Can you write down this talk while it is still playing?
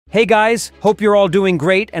Hey guys, hope you're all doing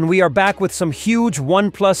great, and we are back with some huge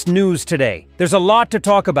OnePlus news today. There's a lot to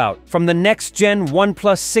talk about, from the next-gen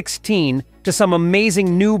OnePlus 16 to some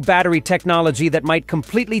amazing new battery technology that might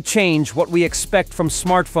completely change what we expect from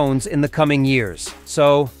smartphones in the coming years.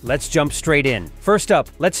 So, let's jump straight in. First up,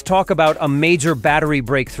 let's talk about a major battery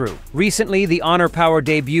breakthrough. Recently, the Honor Power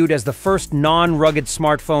debuted as the first non-rugged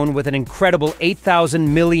smartphone with an incredible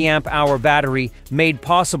 8,000 mAh battery made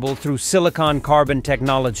possible through silicon-carbon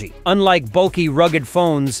technology. Unlike bulky, rugged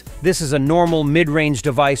phones, this is a normal mid-range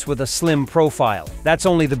device with a slim profile. That's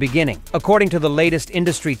only the beginning. According to the latest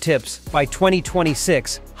industry tips, by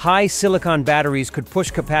 2026, high silicon batteries could push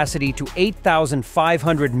capacity to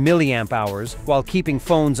 8,500 mAh while keeping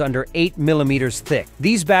phones under 8 mm thick.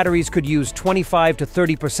 These batteries could use 25 to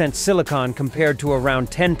 30% silicon compared to around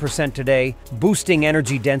 10% today, boosting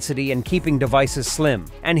energy density and keeping devices slim.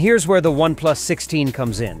 And here's where the OnePlus 16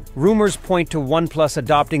 comes in. Rumors point to OnePlus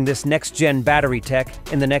adopting this next-gen battery tech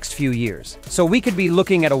in the next few years. So we could be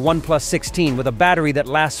looking at a OnePlus 16 with a battery that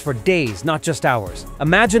lasts for days, not just hours.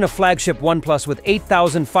 Imagine a flagship OnePlus with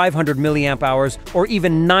 8,500 mAh or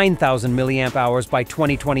even 9,000 mAh by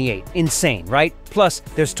 2028. Insane, right? Plus,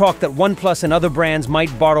 there's talk that OnePlus and other brands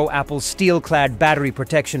might borrow Apple's steel-clad battery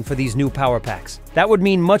protection for these new power packs. That would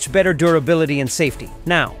mean much better durability and safety.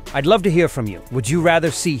 Now, I'd love to hear from you. Would you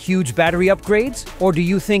rather see huge battery upgrades? Or do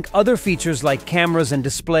you think other features like cameras and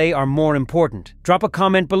display are more important? Drop a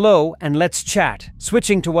comment below and let's chat.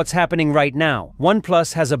 Switching to what's happening right now,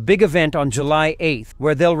 OnePlus has a big event on July 8th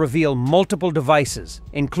where they'll reveal multiple devices,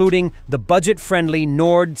 including the budget-friendly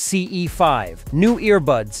Nord CE5, new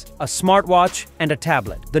earbuds, a smartwatch, and a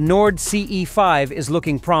tablet. The Nord CE5 is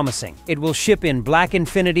looking promising. It will ship in Black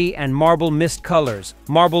Infinity and Marble Mist colors.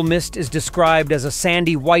 Marble Mist is described as a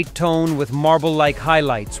sandy white tone with marble-like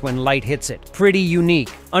highlights when light hits it. Pretty unique.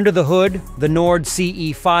 Under the hood, the Nord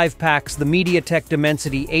CE5 packs the MediaTek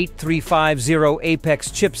Dimensity 8350 Apex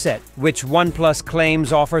chipset, which OnePlus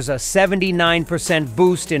claims offers a 79%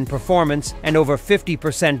 boost in performance and over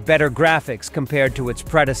 50% better graphics compared to its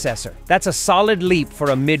predecessor. That's a solid leap for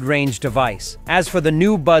a mid-range device. As for the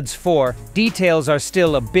new Buds 4, details are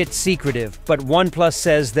still a bit secretive, but OnePlus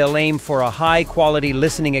says they'll aim for a high-quality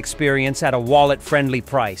listening experience at a wallet-friendly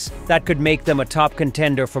price. That could make them a top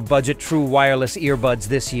contender for budget true wireless earbuds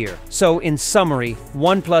this year. So, in summary,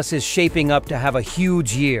 OnePlus is shaping up to have a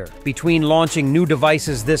huge year. Between launching new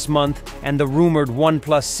devices this month and the rumored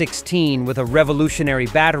OnePlus 16 with a revolutionary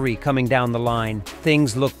battery coming down the line,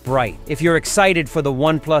 things look bright. If you're excited for the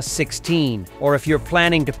OnePlus 16, or if you're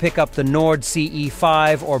planning to pick up the Nord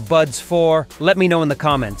CE5 or Buds 4, let me know in the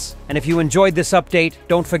comments. And if you enjoyed this update,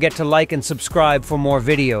 don't forget to like and subscribe for more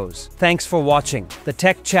videos. Thanks for watching. The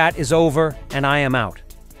Tech Chat is over, and I am out.